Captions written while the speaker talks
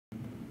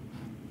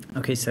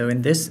Okay, so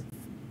in this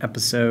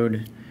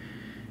episode,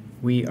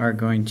 we are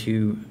going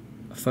to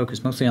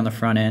focus mostly on the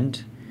front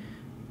end.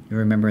 You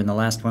remember in the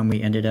last one,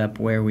 we ended up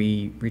where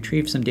we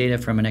retrieved some data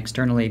from an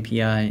external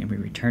API and we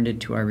returned it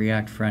to our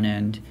React front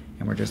end,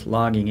 and we're just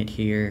logging it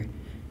here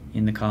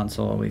in the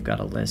console. We've got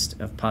a list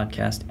of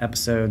podcast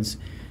episodes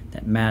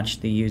that match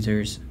the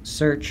user's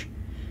search.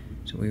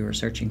 So we were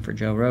searching for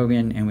Joe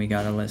Rogan, and we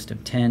got a list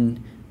of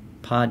 10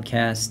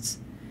 podcasts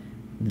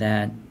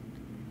that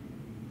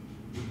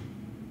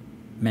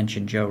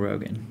mention Joe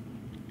Rogan,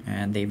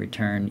 and they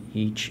return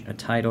each a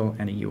title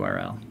and a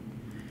URL.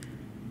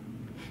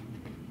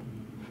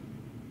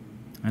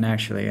 And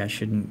actually, I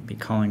shouldn't be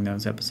calling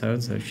those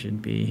episodes. Those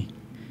should be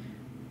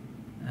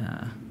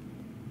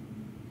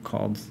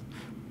called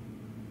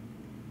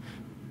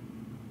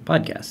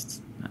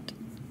podcasts.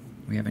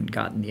 We haven't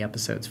gotten the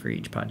episodes for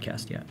each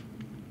podcast yet.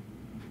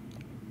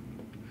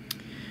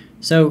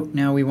 So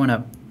now we want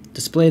to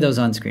display those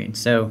on screen.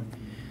 So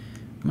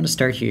I'm going to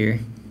start here.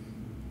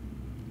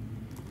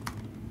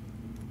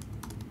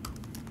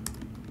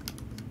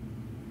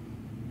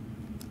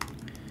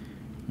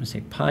 I'm going to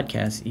say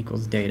podcast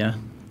equals data.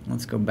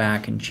 Let's go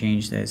back and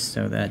change this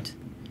so that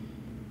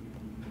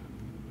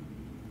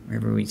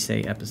wherever we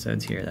say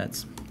episodes here,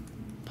 that's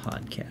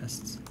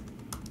podcasts.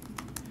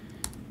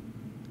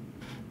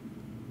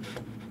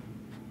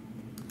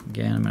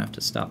 Again, I'm going to have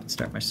to stop and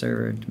start my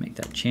server to make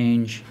that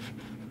change.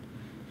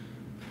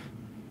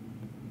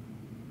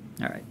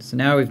 All right, so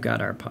now we've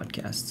got our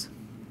podcasts.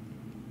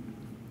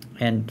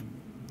 And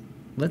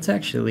let's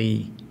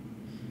actually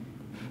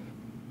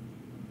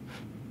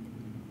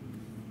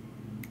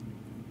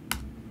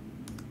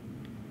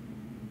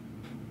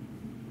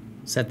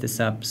set this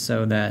up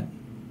so that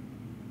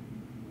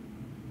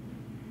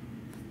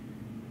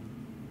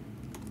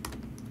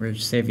we're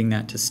saving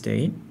that to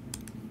state.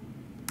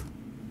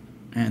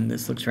 And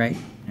this looks right.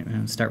 I'm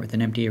going to start with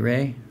an empty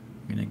array.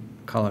 I'm going to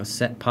call a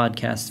set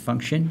podcast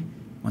function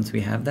once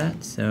we have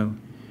that. So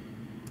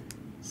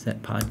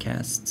set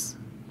podcasts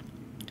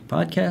to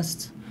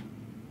podcasts.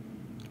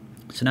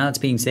 So now it's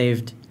being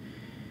saved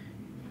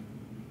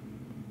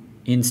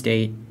in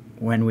state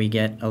when we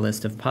get a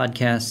list of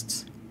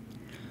podcasts.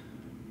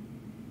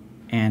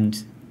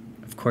 And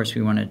of course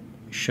we want to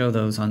show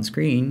those on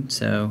screen.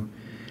 So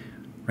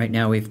right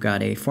now we've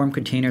got a form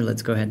container.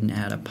 Let's go ahead and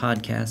add a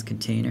podcast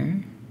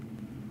container.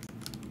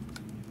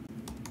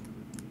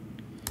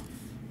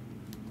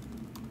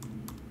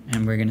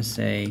 And we're going to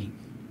say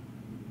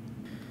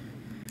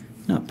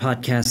not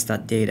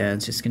podcast.data,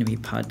 it's just going to be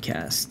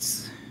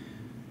podcasts.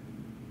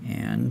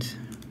 And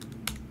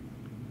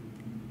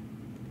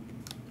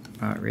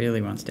it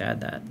really wants to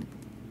add that.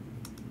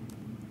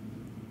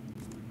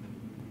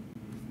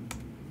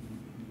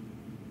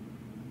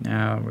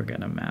 Now we're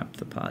going to map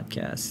the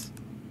podcast.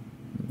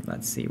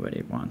 Let's see what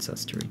it wants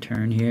us to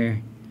return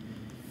here.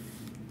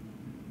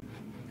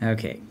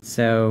 Okay,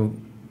 so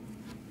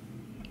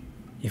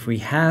if we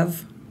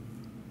have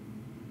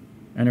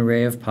an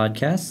array of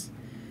podcasts,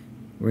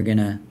 we're going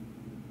to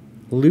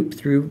loop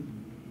through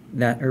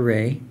that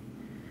array.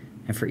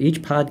 And for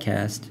each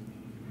podcast,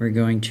 we're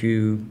going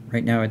to,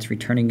 right now it's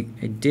returning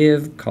a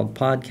div called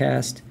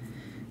podcast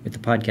with the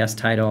podcast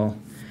title.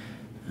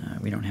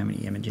 We don't have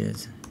any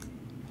images.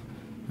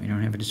 We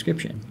don't have a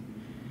description.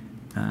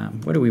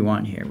 What do we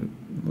want here?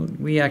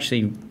 We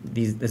actually,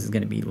 this is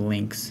going to be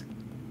links.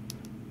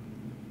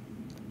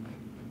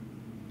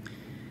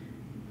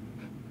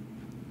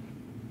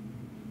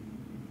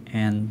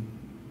 And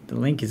the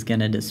link is going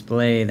to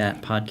display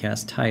that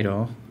podcast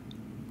title.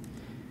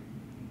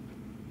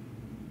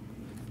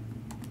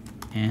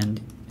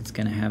 And it's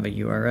going to have a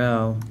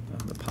URL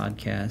of the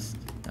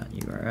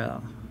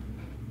podcast.url.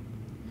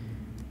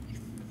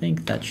 I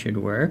think that should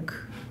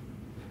work.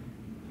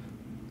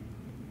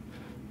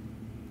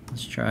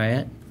 Let's try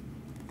it.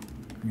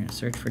 We're going to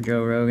search for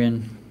Joe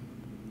Rogan,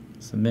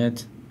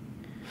 submit,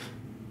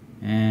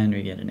 and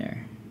we get an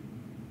error.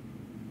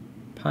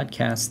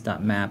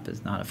 Podcast.map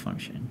is not a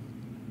function.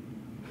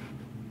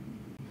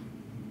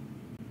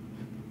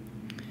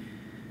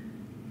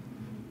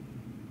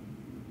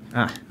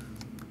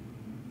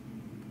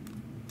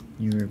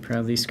 You were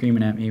probably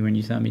screaming at me when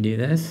you saw me do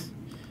this.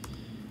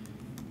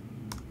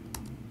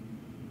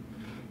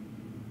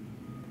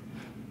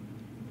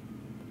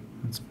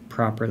 Let's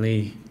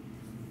properly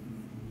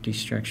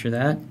destructure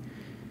that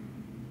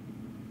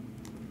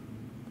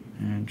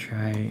and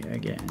try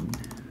again.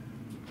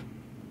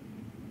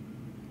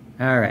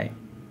 All right,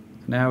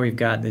 now we've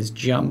got this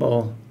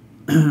jumble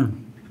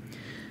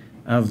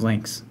of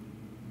links,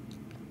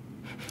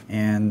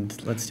 and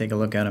let's take a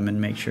look at them and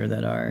make sure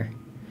that our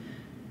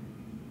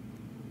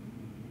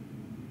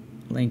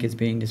link is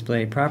being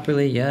displayed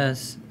properly.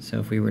 Yes, so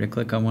if we were to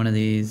click on one of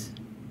these,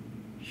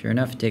 sure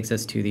enough, it takes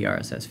us to the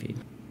RSS feed.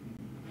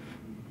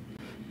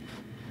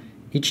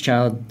 Each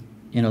child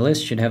in a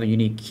list should have a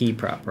unique key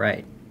prop,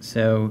 right?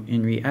 So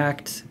in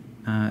React,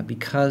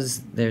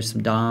 because there's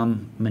some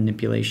DOM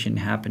manipulation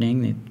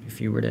happening, if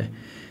you were to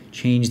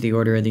change the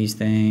order of these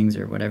things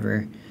or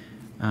whatever,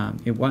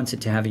 it wants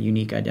it to have a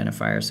unique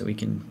identifier so we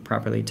can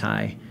properly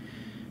tie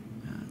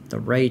the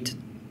right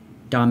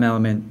DOM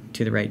element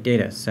to the right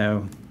data.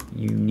 So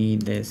you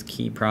need this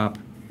key prop,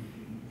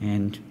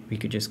 and we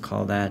could just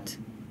call that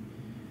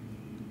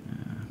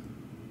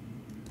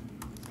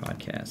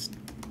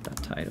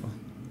podcast.title.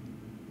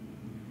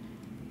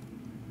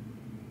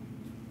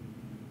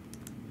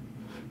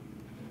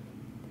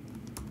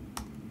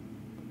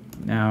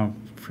 Now,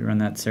 if we run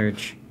that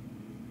search,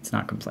 it's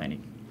not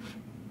complaining.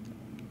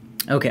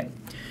 Okay,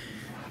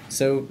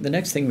 so the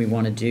next thing we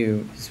want to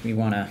do is we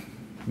want to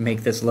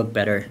make this look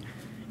better.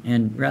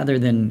 And rather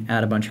than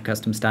add a bunch of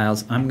custom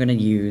styles, I'm going to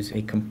use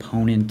a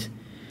component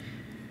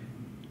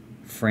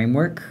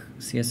framework,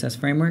 CSS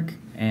framework.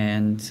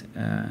 And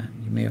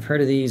you may have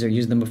heard of these or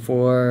used them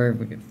before.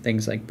 We have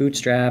things like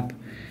Bootstrap,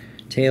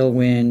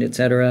 Tailwind,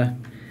 etc.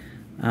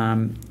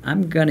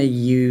 I'm going to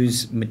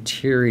use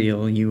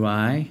Material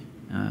UI.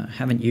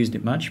 Haven't used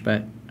it much,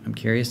 but I'm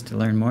curious to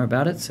learn more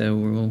about it, so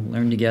we'll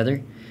learn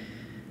together.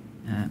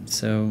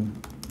 So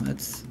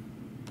let's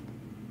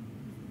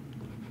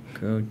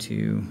go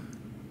to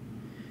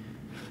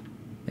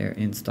their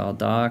install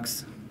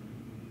docs.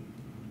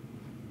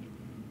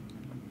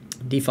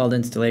 Default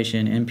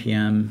installation,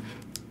 npm.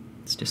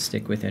 Let's just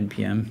stick with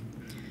npm.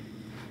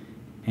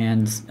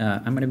 And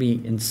I'm going to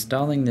be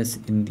installing this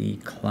in the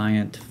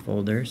client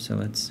folder. So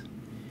let's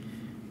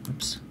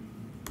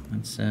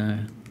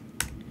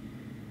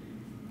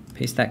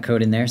paste that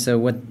code in there. So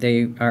what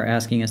they are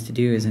asking us to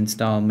do is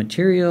install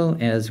Material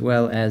as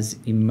well as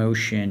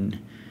Emotion,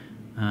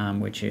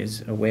 which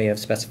is a way of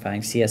specifying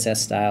CSS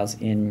styles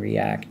in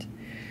React.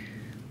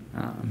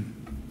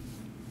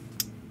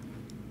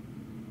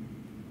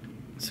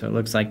 So it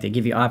looks like they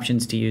give you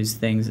options to use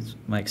things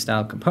like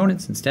style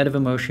components instead of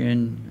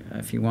emotion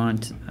if you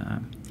want.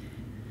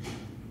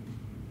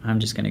 I'm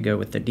just going to go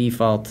with the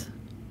default.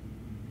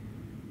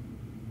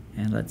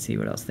 And let's see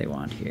what else they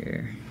want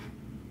here.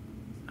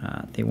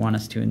 They want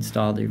us to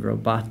install the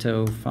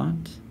Roboto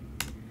font.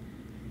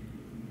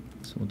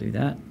 So we'll do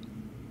that.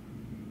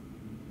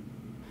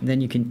 And then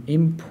you can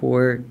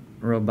import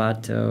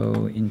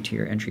Roboto into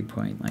your entry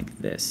point like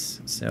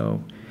this.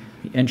 So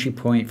the entry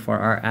point for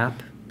our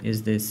app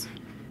is this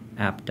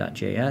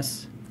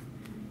app.js.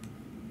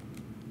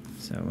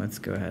 So let's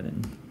go ahead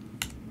and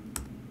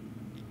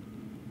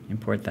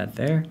import that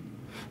there.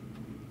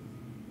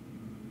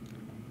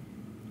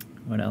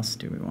 What else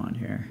do we want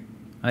here?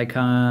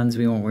 Icons,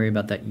 we won't worry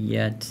about that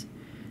yet.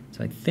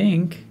 So I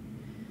think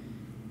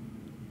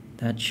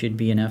that should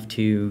be enough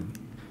to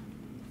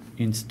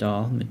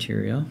install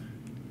Material.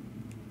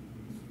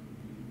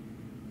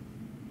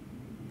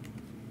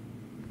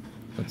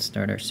 Let's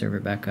start our server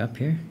back up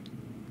here.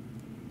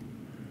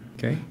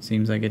 Okay,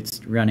 seems like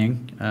it's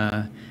running.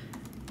 I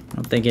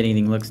don't think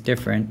anything looks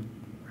different,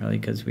 probably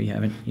because we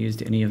haven't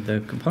used any of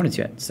the components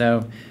yet.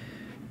 So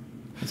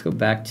let's go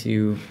back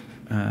to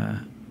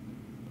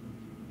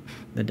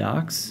the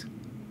docs.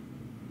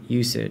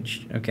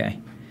 Usage, okay.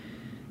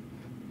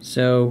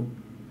 So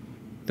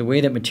the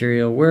way that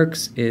Material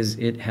works is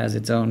it has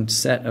its own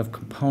set of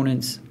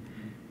components.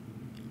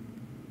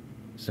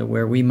 So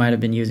where we might have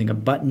been using a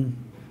button,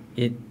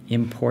 it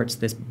imports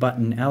this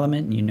button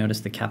element, and you notice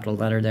the capital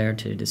letter there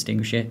to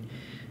distinguish it.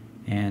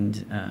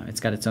 And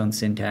it's got its own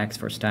syntax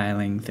for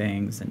styling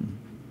things and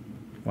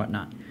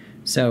whatnot.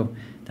 So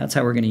that's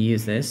how we're going to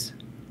use this.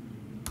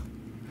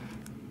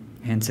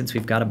 And since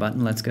we've got a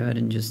button, let's go ahead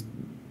and just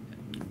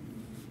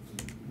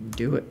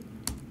do it.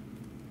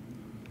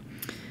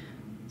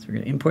 So we're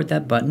going to import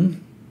that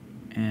button.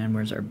 And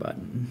where's our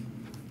button?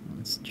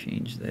 Let's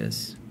change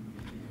this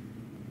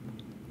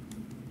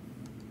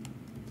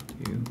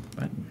to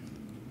button.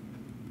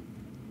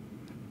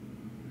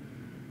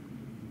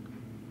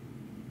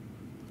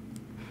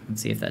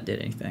 Let's see if that did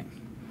anything.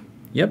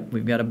 Yep,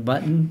 we've got a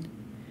button.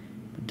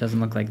 It doesn't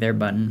look like their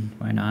button.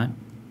 Why not?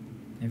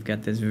 They've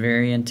got this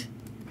variant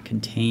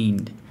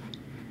contained.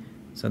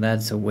 So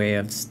that's a way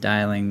of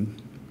styling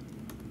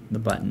the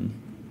button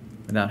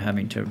without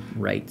having to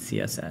write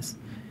CSS.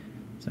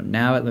 So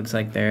now it looks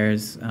like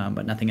theirs,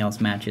 but nothing else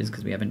matches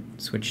because we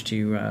haven't switched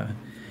to a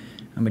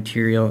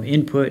Material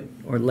input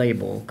or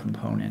label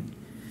component.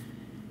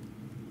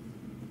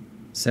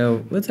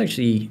 So let's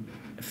actually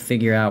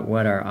figure out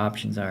what our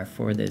options are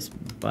for this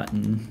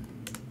button.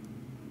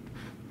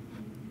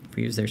 If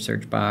we use their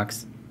search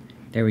box,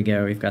 there we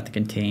go, we've got the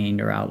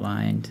contained or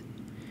outlined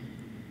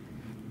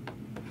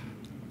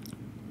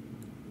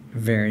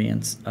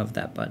variants of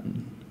that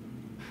button.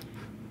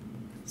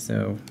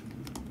 So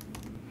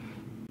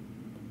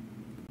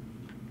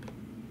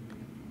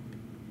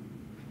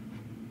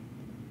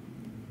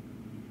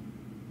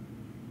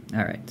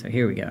all right, so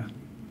here we go.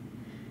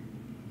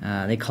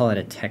 They call it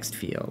a text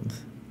field.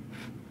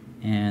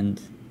 And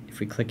if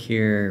we click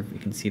here, we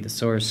can see the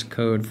source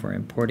code for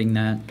importing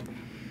that.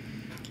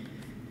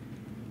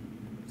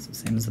 So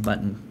same as the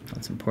button.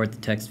 Let's import the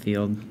text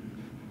field.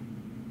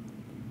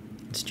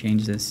 Let's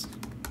change this to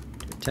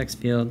a text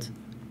field.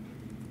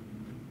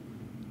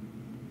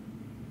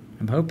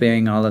 I'm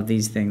hoping all of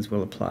these things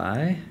will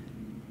apply.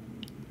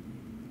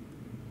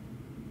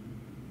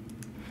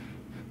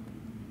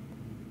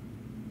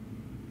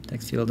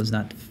 Text field is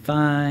not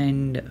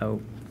defined.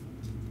 Oh,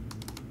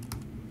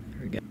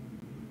 there we go.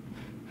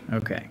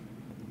 Okay.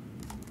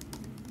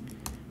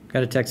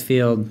 Got a text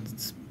field.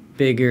 It's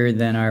bigger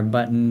than our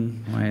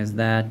button. Why is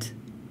that?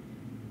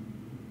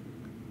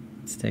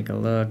 Let's take a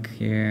look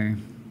here.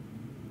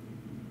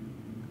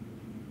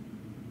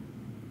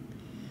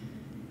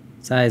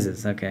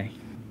 Sizes, okay.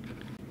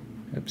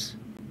 Oops.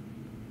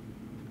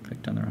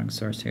 Clicked on the wrong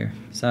source here.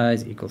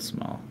 Size equals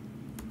small.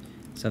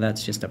 So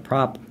that's just a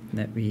prop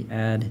that we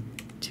add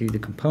to the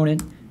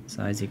component.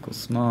 Size equals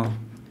small.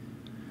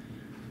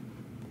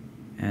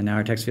 And now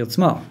our text field's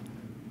small.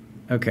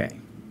 Okay.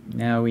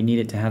 Now we need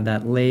it to have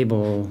that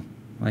label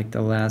like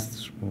the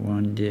last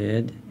one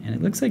did. And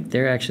it looks like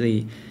they're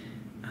actually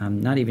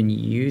not even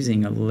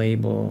using a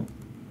label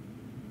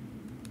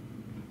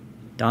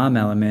DOM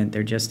element.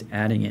 They're just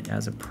adding it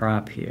as a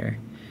prop here.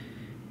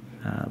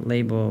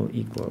 Label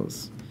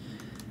equals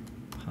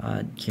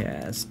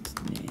podcast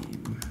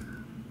name.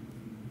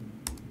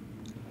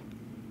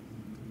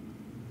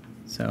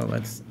 So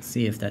let's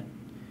see if that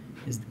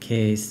is the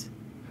case.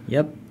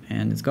 Yep,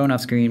 and it's going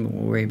off screen, but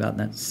we'll worry about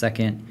that in a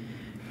second,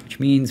 which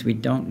means we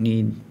don't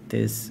need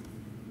this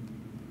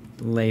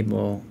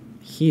label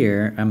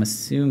here. I'm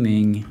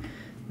assuming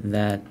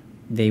that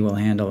they will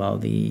handle all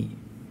the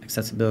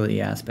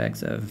accessibility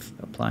aspects of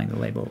applying the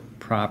label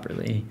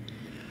properly,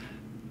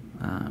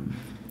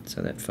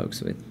 so that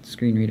folks with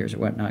screen readers or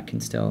whatnot can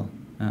still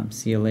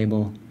see a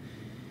label.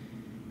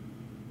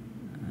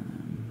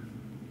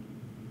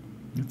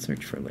 Let's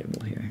search for a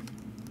label here.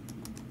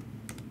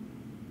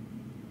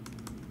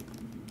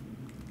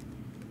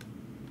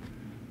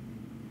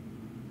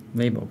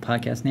 Label,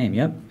 podcast name,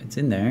 yep, it's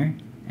in there.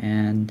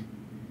 And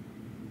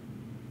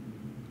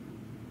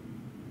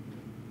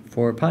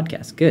for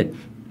podcast, good.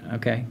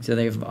 Okay, so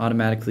they've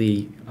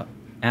automatically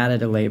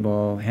added a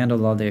label,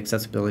 handled all the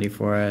accessibility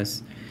for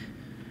us.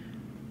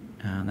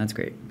 That's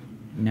great.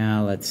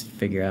 Now let's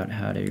figure out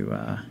how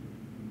to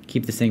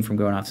keep this thing from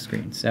going off the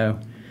screen. So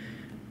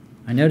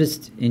I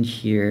noticed in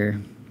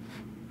here,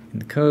 in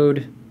the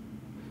code,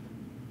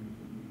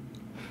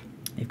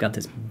 you've got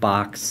this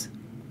box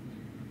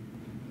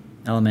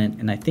element,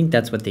 and I think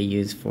that's what they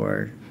use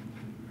for,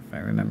 if I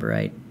remember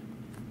right,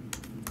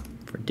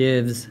 for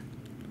divs,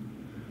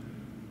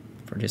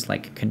 for just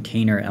like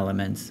container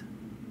elements.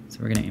 So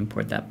we're going to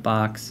import that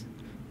box.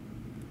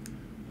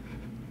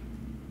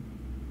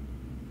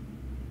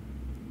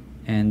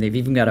 And they've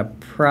even got a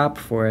prop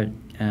for it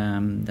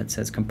that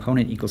says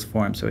component equals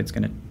form, so it's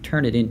going to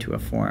turn it into a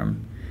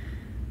form.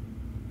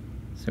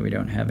 So we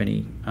don't have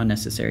any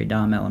unnecessary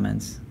DOM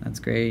elements. That's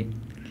great.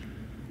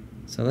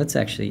 So let's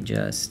actually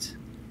just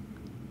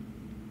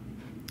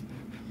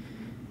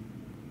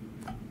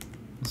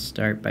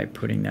start by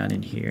putting that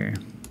in here.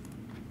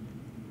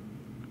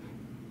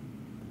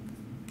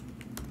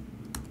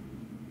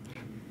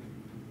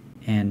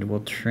 And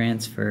we'll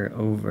transfer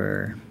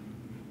over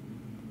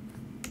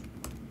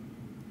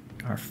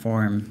our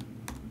form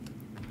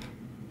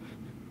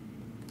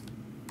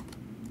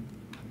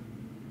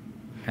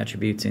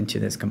attributes into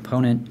this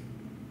component.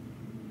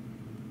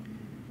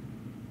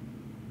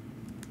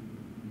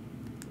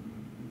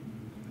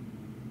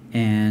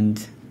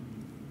 And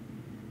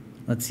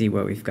let's see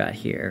what we've got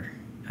here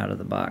out of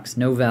the box.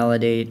 No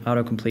validate,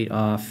 autocomplete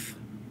off.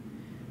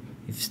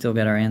 We've still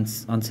got our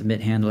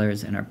onSubmit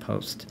handlers and our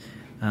post.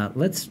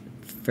 Let's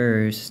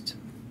first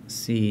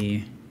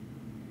see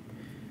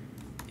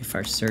if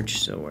our search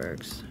still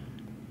works.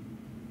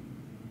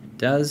 It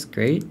does,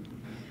 great.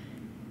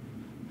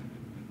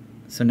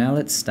 So now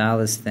let's style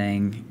this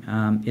thing.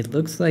 It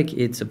looks like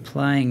it's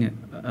applying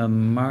a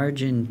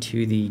margin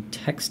to the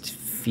text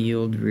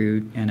field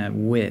root and a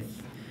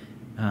width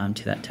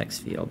to that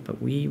text field,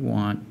 but we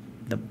want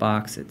the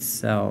box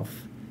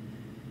itself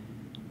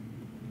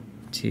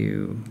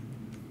to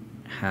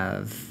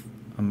have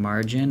a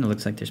margin. It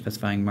looks like they're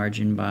specifying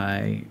margin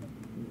by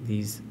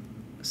these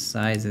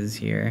sizes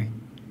here.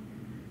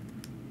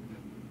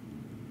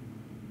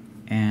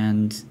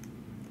 And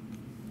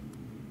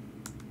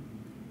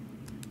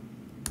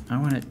I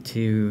want it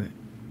to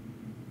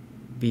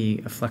be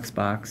a flex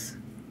box.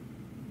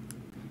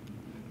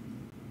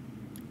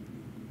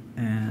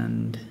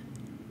 And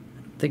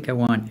I don't think I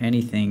want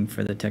anything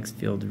for the text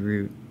field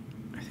root.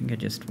 I think I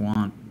just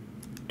want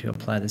to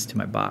apply this to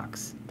my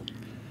box.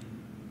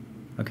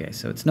 Okay,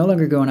 so it's no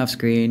longer going off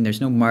screen.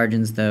 There's no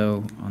margins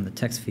though on the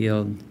text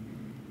field.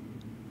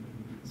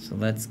 So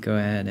let's go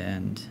ahead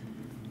and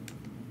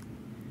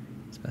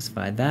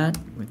specify that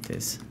with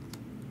this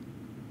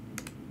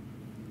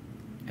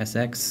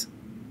SX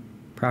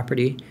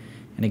property.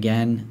 And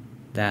again,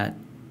 that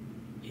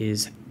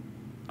is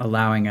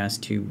allowing us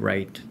to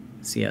write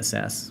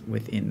CSS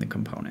within the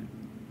component.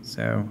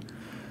 So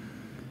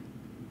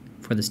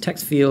for this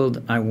text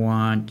field, I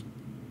want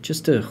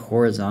just a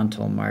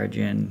horizontal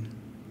margin,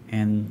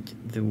 and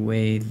the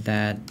way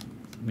that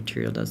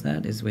Material does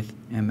that is with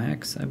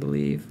MX, I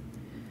believe.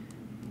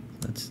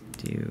 Let's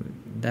do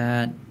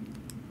that.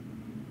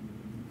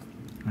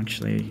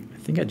 Actually, I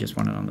think I just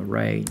want it on the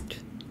right,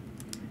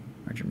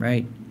 margin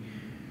right.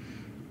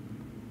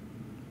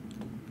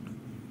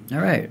 All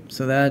right,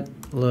 so that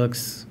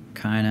looks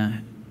kind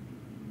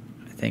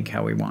of, I think,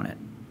 how we want it.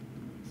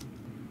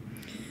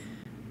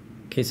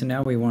 Okay, so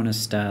now we want to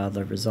style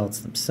the results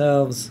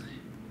themselves.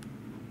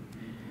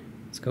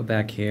 Let's go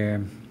back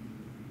here.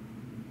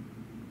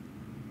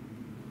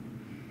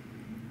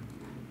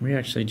 We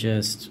actually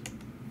just,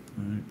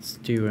 let's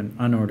do an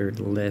unordered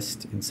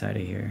list inside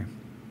of here.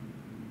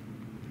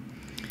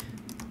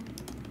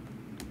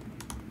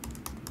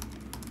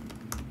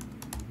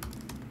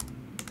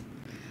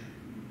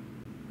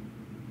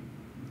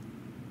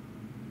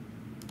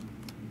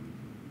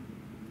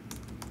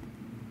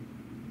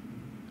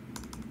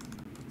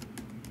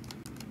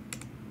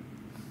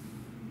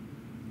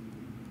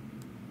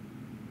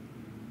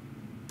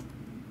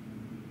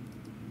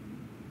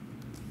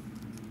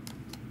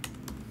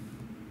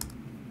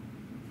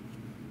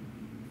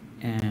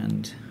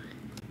 And so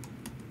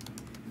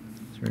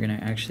we're going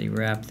to actually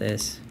wrap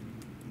this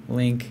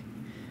link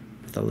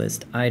with a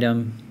list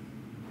item.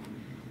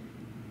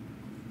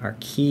 Our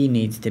key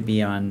needs to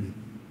be on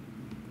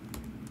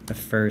the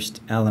first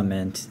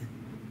element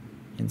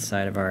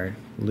inside of our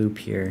loop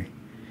here.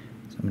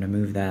 So I'm going to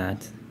move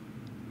that.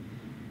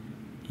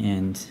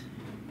 And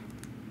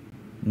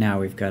now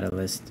we've got a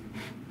list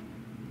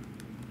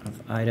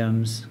of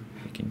items.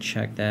 We can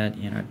check that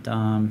in our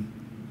DOM,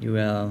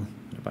 UL,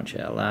 a bunch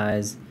of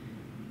LIs,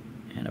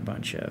 and a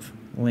bunch of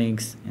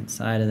links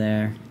inside of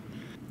there.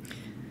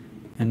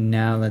 And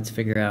now let's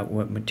figure out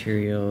what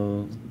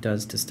Material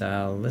does to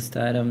style list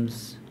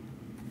items.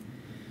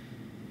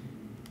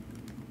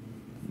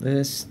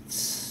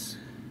 Lists,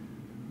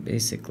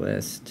 basic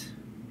list.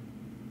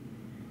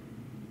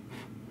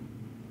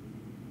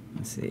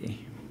 Let's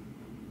see.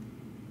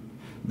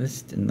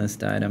 List and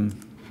list item.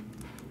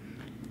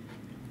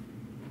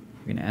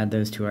 We're going to add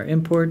those to our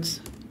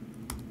imports.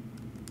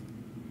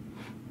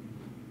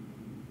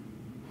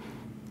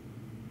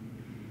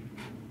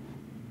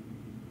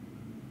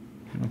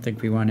 I don't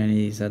think we want any of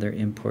these other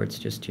imports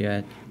just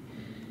yet.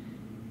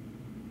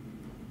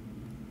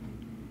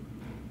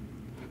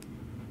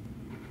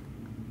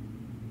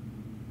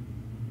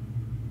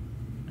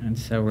 And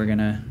so we're going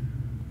to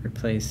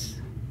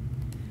replace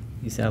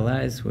these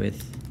LIs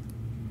with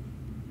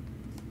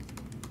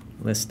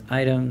list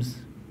items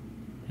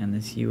and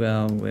this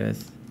UL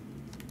with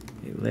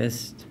a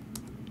list.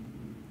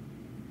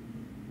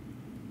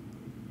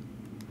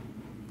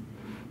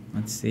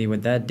 Let's see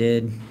what that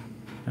did.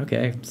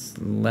 Okay, it's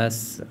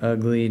less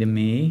ugly to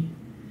me.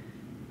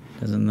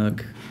 Doesn't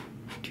look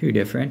too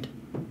different.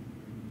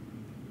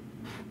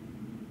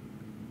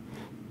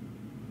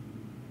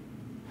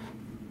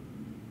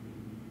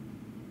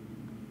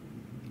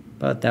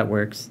 But that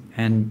works.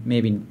 And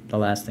maybe the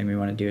last thing we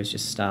want to do is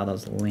just style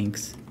those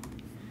links.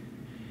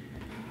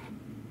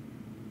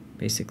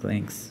 Basic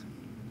links.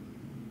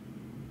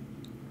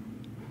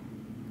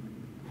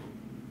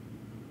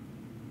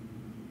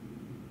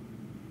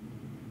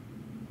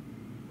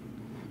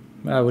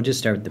 Well, we'll just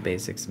start with the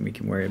basics and we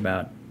can worry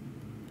about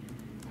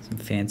some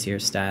fancier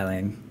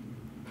styling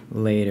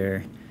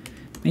later.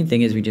 Main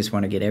thing is we just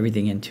want to get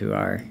everything into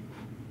our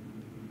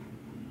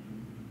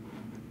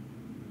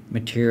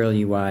Material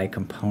UI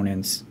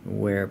components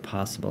where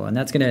possible. And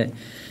that's going to,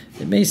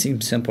 it may seem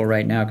simple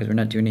right now because we're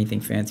not doing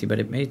anything fancy, but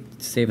it may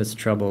save us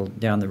trouble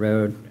down the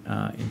road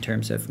in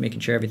terms of making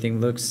sure everything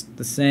looks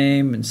the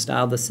same and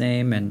styled the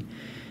same and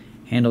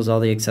handles all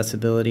the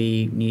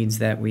accessibility needs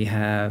that we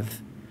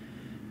have.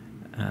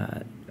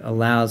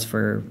 Allows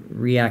for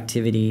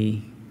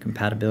reactivity,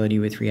 compatibility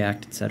with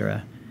React,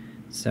 etc.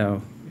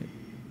 So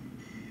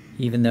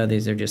even though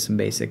these are just some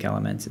basic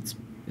elements,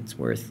 it's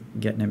worth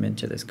getting them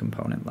into this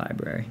component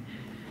library.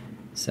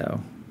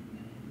 So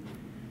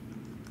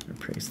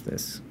replace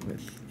this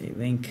with a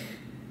link.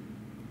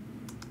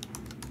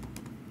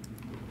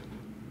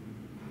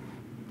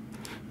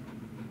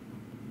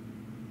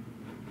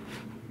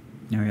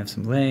 Now we have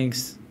some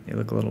links. They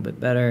look a little bit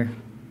better.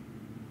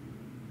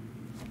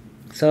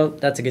 So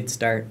that's a good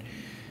start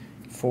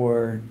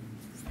for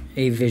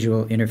a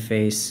visual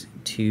interface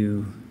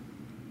to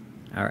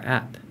our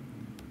app.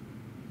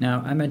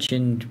 Now, I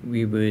mentioned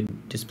we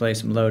would display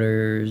some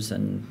loaders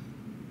and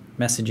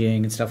messaging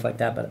and stuff like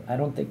that, but I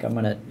don't think I'm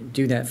going to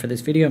do that for this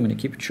video. I'm going to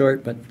keep it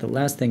short, but the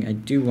last thing I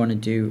do want to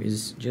do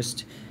is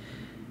just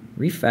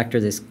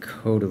refactor this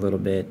code a little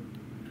bit.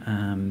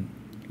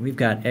 We've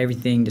got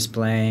everything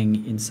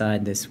displaying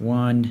inside this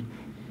one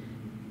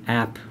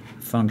app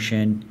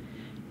function.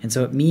 And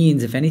so it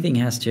means if anything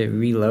has to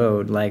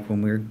reload, like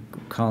when we're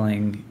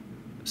calling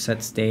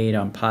set state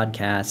on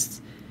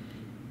podcasts,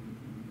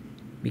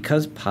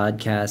 because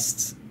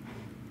podcasts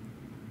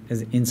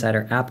is inside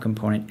our app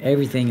component,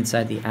 everything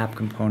inside the app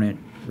component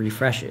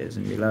refreshes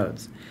and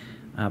reloads.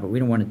 But we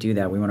don't want to do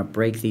that. We want to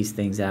break these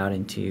things out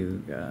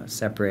into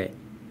separate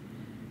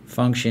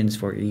functions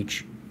for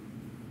each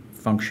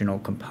functional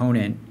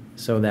component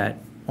so that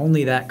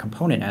only that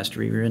component has to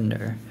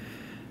re-render.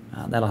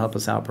 That'll help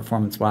us out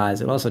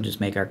performance-wise. It'll also just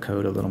make our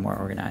code a little more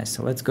organized.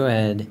 So let's go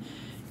ahead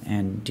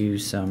and do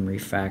some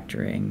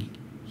refactoring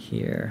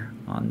here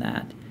on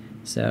that.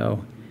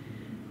 So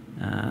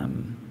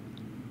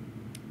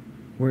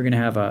we're going to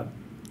have a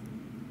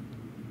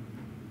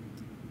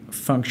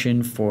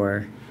function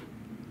for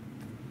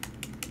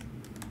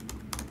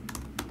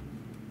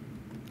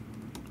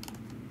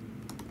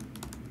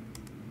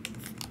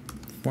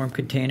form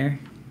container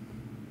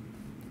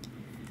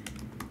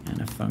and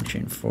a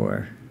function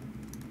for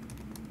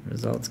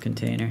results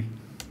container.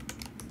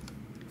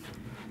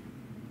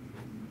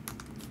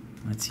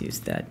 Let's use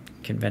that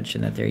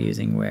convention that they're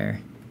using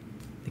where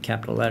the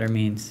capital letter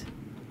means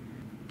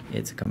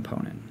it's a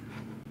component.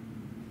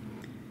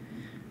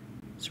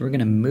 So we're going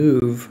to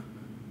move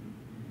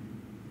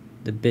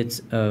the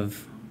bits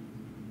of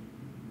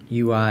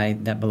UI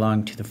that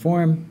belong to the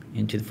form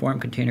into the form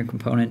container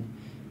component,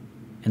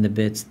 and the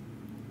bits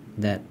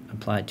that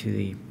apply to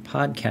the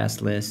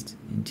podcast list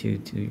into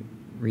the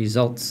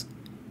results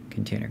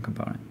container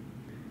component.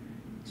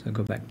 So I'll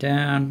go back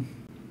down,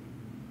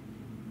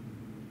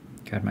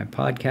 got my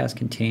podcast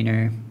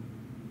container,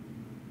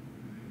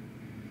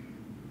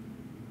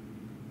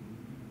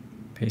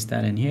 paste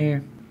that in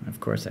here.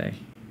 Of course, I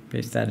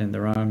paste that in the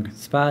wrong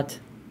spot.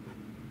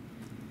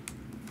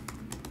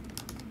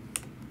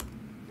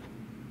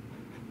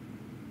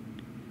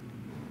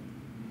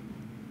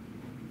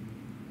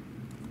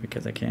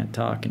 Because I can't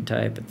talk and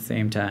type at the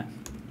same time.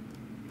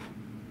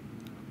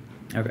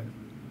 Okay.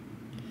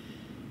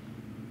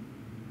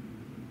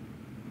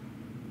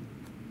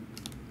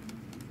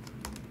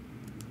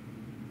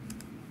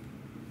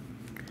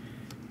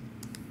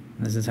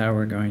 This is how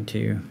we're going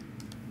to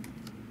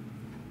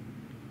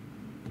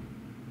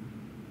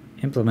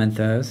implement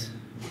those.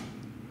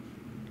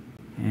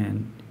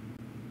 And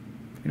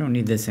we don't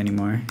need this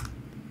anymore.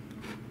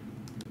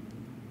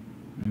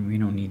 And we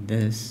don't need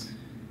this.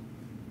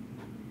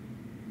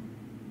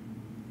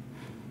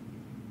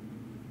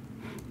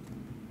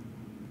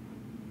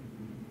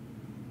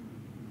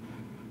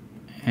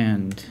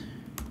 And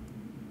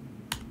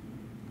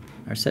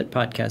our set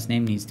podcast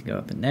name needs to go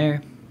up in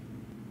there.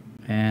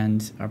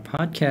 And our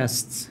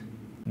podcasts,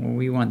 well,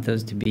 we want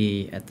those to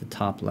be at the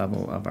top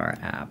level of our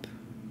app.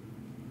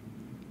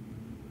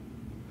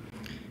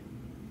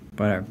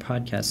 But our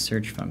podcast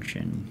search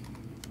function,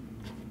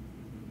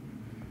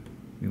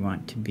 we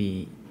want to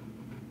be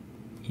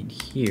in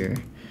here.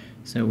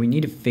 So we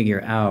need to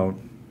figure out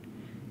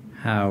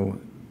how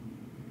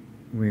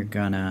we're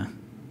gonna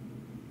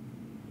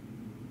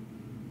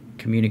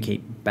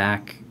communicate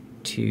back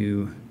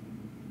to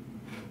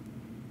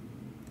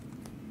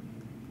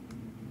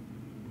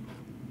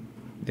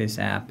this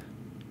app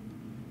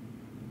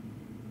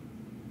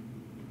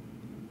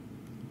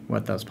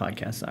what those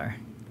podcasts are.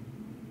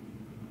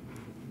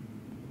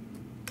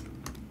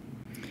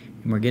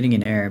 And we're getting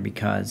an error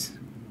because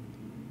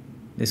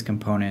this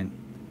component,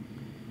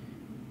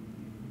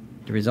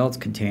 the results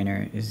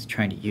container, is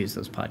trying to use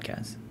those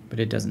podcasts, but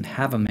it doesn't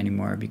have them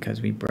anymore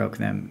because we broke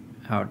them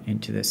out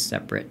into this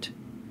separate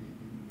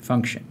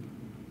function.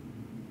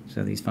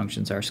 So these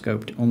functions are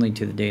scoped only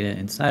to the data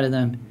inside of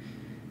them,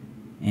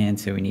 and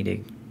so we need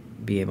to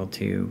be able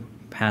to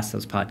pass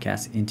those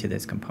podcasts into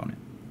this component.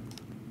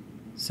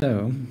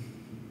 So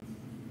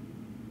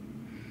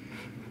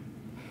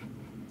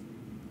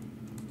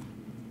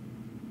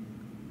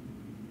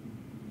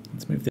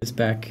let's move this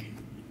back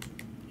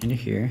into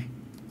here.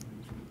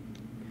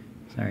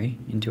 Sorry,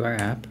 into our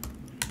app.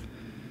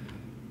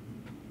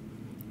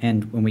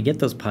 And when we get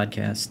those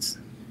podcasts,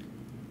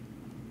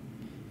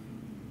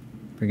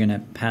 we're going to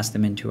pass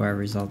them into our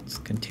results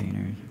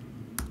container.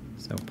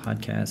 So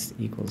podcast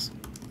equals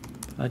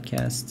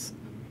podcasts.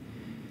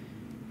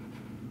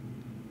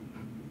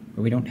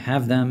 But we don't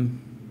have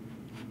them,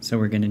 so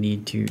we're going to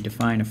need to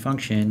define a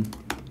function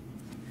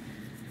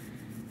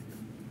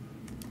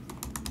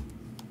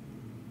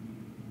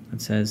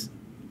that says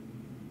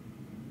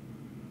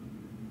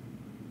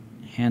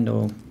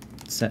handle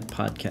set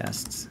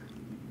podcasts.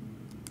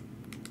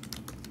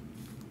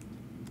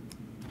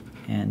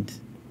 And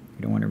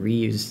we don't want to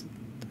reuse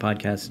the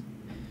podcast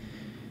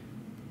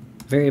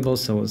variable,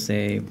 so we'll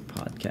say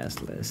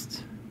podcast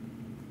list.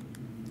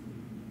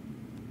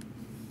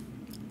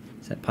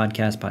 Set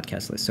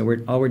podcast list. So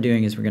all we're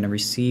doing is we're going to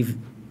receive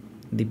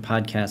the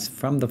podcasts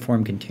from the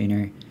form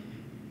container,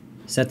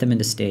 set them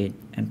into state,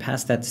 and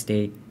pass that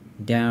state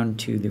down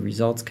to the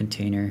results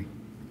container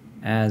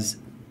as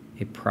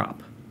a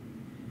prop.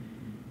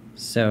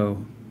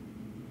 So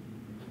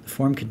the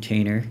form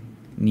container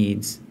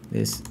needs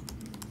this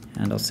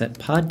handle set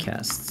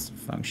podcasts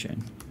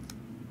function.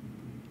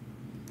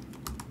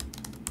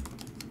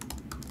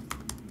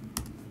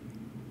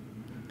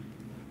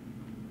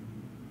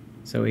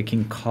 So it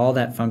can call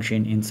that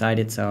function inside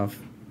itself,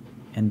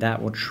 and that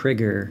will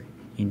trigger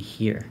in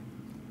here.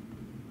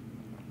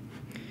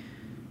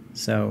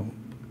 So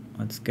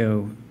let's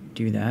go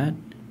do that.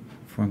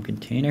 Form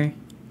container,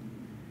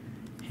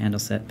 handle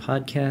set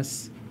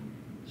podcasts.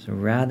 So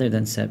rather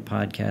than set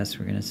podcasts,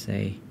 we're going to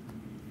say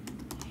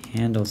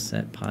handle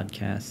set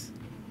podcasts.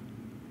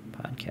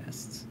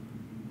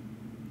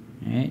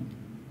 All right.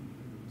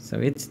 So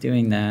it's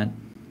doing that.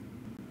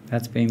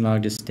 That's being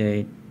logged as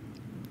state.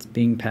 It's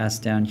being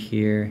passed down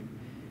here.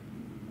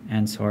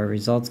 And so our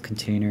results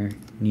container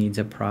needs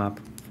a prop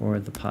for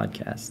the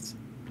podcasts.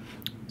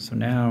 So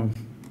now,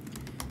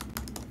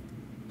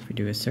 if we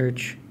do a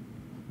search,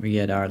 we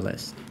get our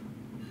list.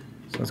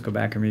 So let's go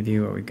back and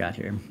review what we've got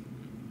here.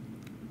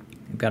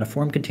 We've got a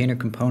form container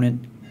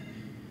component.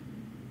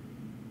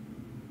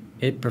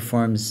 It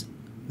performs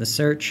the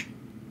search.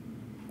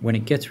 When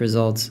it gets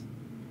results,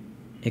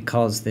 it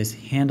calls this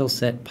handle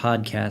set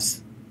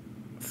podcasts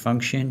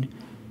function,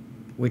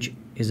 which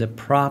is a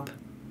prop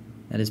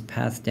that is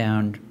passed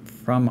down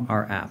from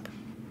our app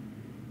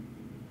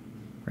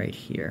right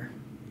here.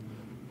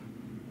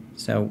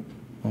 So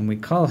when we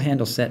call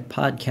handle set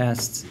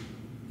podcasts,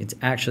 it's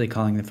actually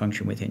calling the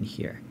function within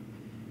here.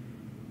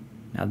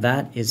 Now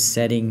that is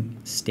setting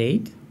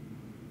state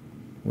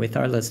with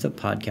our list of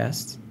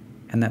podcasts,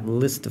 and that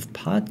list of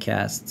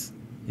podcasts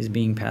is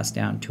being passed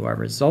down to our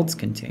results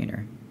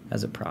container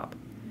as a prop.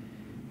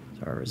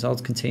 So our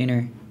results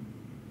container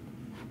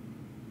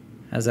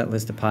has that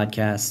list of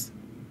podcasts,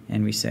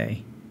 and we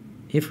say,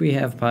 if we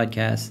have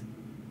podcasts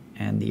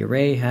and the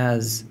array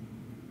has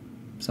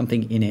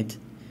something in it,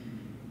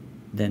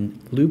 then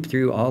loop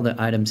through all the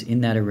items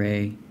in that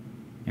array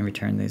and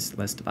return this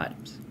list of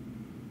items.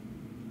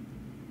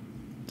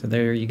 So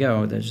there you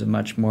go. There's a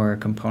much more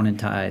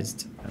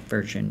componentized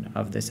version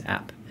of this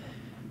app.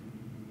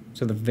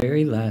 So the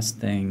very last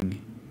thing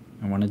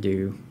I want to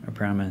do, I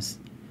promise,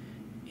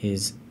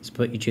 is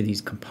split each of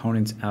these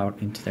components out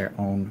into their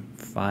own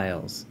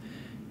files.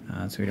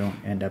 So we don't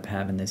end up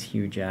having this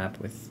huge app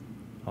with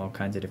all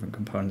kinds of different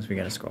components we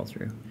got to scroll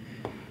through.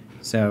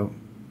 So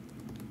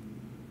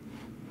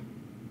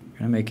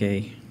I'm going to make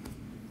a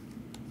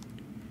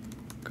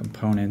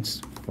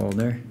components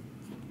folder.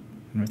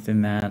 And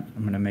within that,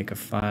 I'm going to make a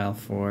file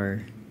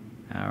for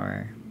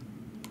our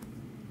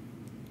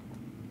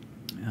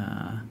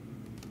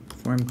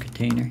form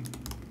container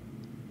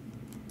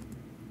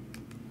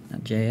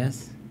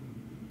 .js,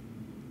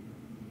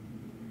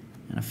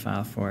 and a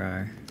file for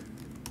our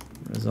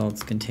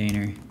results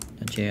container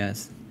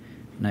 .js.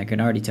 And I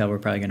can already tell we're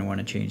probably going to want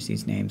to change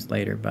these names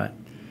later, but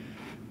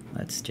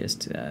let's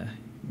just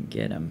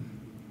get them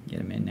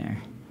in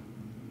there.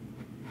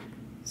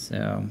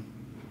 So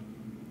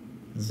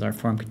this is our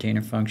form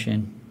container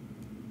function.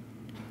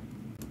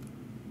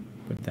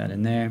 Put that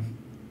in there.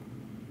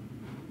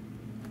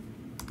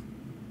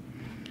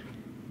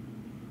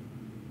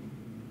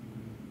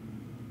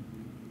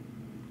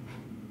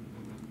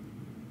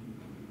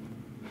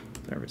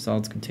 Our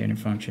results container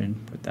function,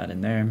 put that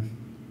in there.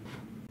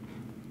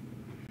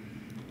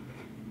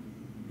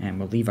 And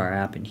we'll leave our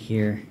app in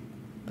here,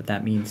 but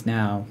that means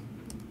now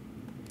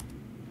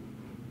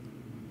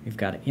we've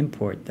got to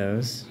import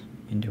those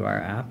into our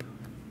app.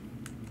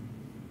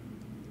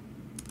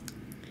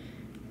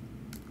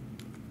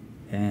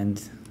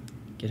 And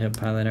GitHub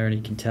Pilot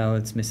already can tell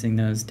it's missing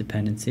those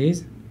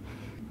dependencies.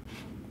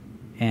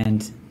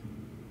 And it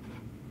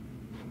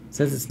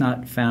says it's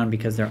not found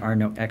because there are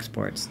no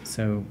exports.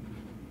 So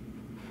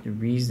the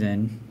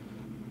reason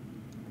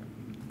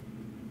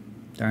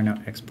there are no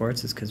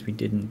exports is because we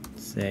didn't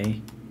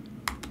say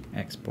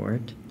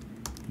export.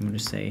 I'm going to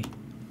say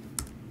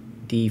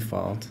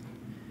default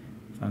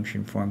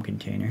function form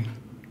container.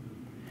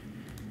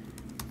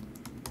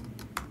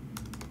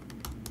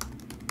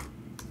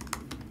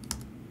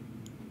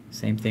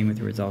 Same thing with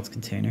the results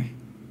container.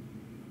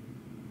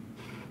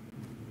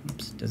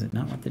 Oops, does it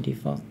not want the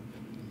default?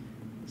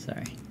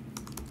 Sorry.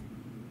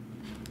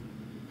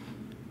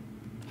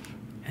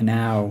 And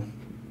now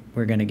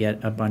we're going to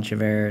get a bunch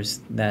of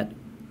errors that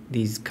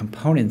these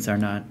components are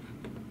not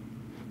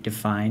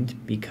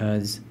defined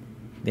because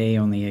they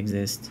only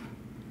exist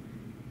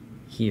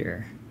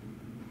here.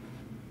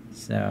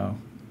 So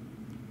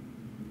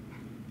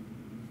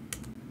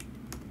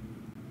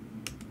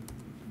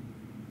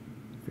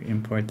if we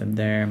import them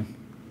there,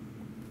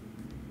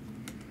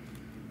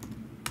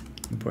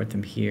 import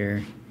them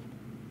here,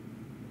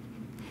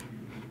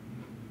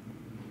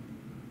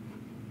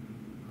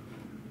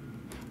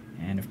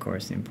 and of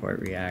course import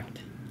React.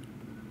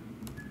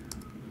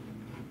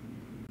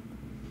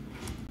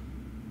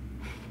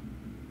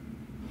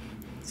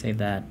 Save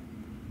that.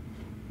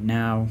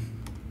 Now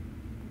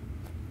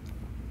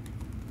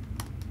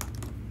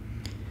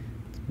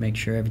let's make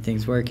sure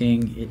everything's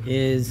working. It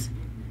is.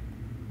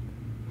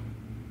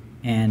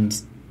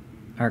 And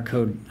our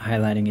code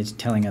highlighting is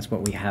telling us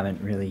what we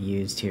haven't really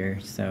used here.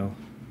 So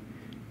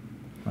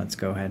let's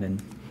go ahead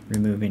and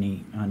remove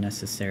any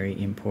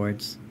unnecessary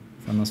imports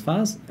from those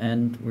files,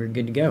 and we're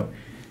good to go.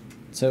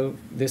 So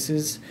this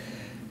is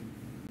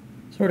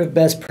sort of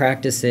best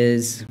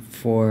practices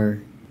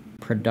for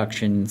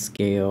production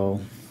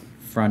scale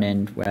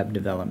front-end web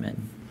development.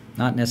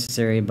 Not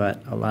necessary,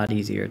 but a lot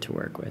easier to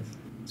work with.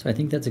 So I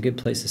think that's a good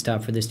place to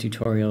stop for this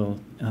tutorial.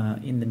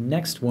 In the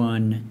next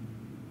one,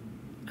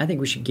 I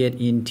think we should get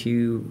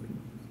into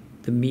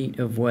the meat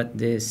of what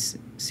this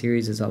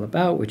series is all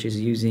about, which is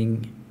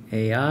using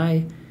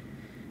AI.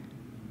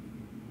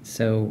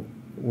 So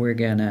we're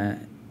gonna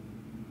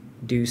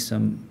do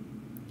some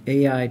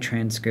AI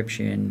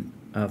transcription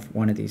of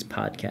one of these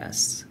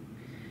podcasts.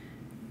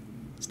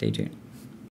 Stay tuned.